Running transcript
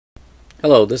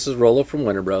Hello, this is Rollo from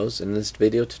Winterbrose. In this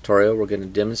video tutorial we're going to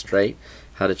demonstrate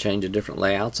how to change the different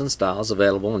layouts and styles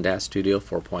available in DAZ Studio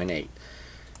 4.8.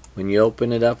 When you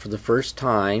open it up for the first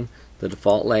time, the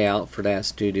default layout for DAZ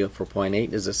Studio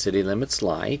 4.8 is a city limits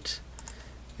light,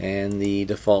 and the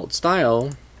default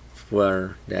style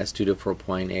for DAZ Studio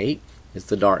 4.8 is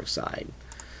the dark side.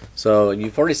 So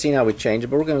you've already seen how we change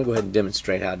it, but we're going to go ahead and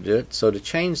demonstrate how to do it. So to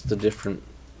change the different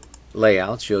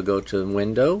layouts, you'll go to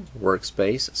Window,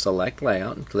 Workspace, select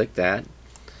Layout, and click that.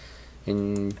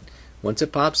 And once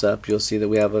it pops up, you'll see that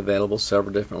we have available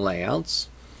several different layouts.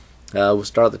 We'll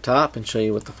start at the top and show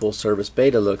you what the full service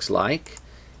beta looks like.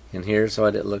 And here's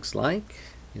what it looks like.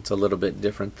 It's a little bit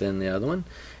different than the other one.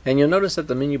 And you'll notice that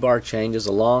the menu bar changes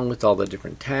along with all the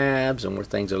different tabs and where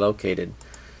things are located.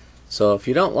 So if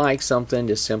you don't like something,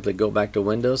 just simply go back to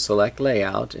Windows, select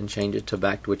Layout, and change it to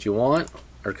back to what you want,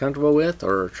 are comfortable with,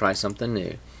 or try something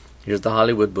new. Here's the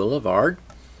Hollywood Boulevard,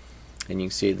 and you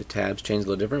can see the tabs change a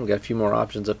little different. We've got a few more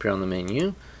options up here on the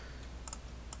menu.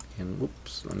 And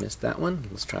whoops, I missed that one.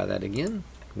 Let's try that again.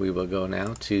 We will go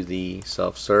now to the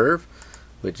self-serve,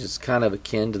 which is kind of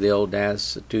akin to the old DAZ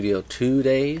Studio 2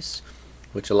 days,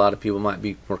 which a lot of people might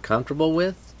be more comfortable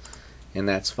with, and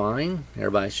that's fine.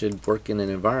 Everybody should work in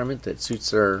an environment that suits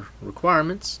their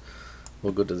requirements.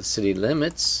 We'll go to the city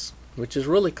limits, which is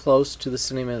really close to the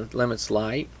city limits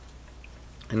light.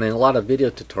 And in a lot of video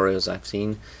tutorials I've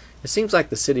seen, it seems like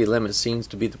the city limits seems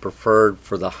to be the preferred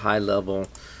for the high level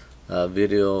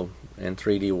video and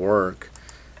 3D work.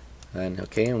 And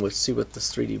we'll see what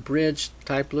this 3D bridge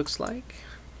type looks like.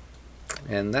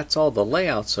 And that's all the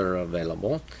layouts are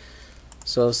available.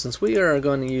 So since we are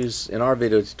going to use, in our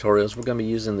video tutorials, we're going to be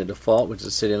using the default, which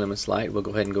is city limits light. We'll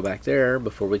go ahead and go back there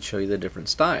before we show you the different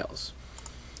styles.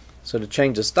 So to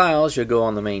change the styles, you'll go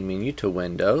on the main menu to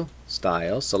Window,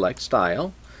 Style, select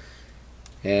Style,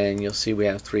 and you'll see we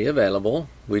have three available.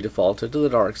 We defaulted to the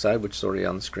dark side, which is already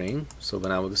on the screen. So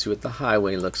now we'll see what the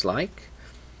highway looks like,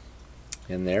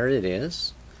 and there it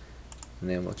is.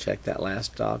 And then we'll check that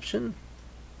last option,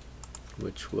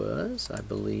 which was, I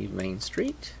believe, Main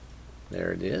Street.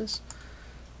 There it is,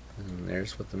 and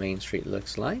there's what the Main Street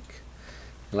looks like.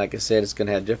 Like I said, it's going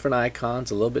to have different icons,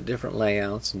 a little bit different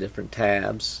layouts, and different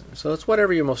tabs. So it's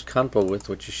whatever you're most comfortable with,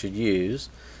 what you should use.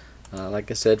 Like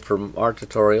I said, for our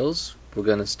tutorials, we're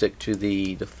going to stick to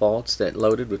the defaults that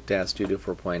loaded with DAZ Studio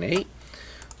 4.8,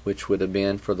 which would have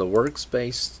been for the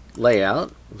workspace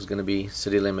layout, it was going to be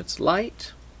city limits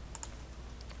light,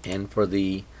 and for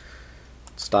the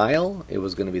style, it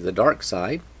was going to be the dark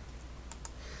side.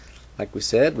 Like we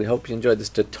said, we hope you enjoyed this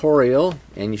tutorial,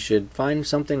 and you should find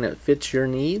something that fits your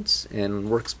needs and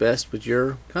works best with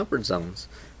your comfort zones.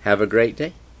 Have a great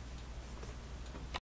day.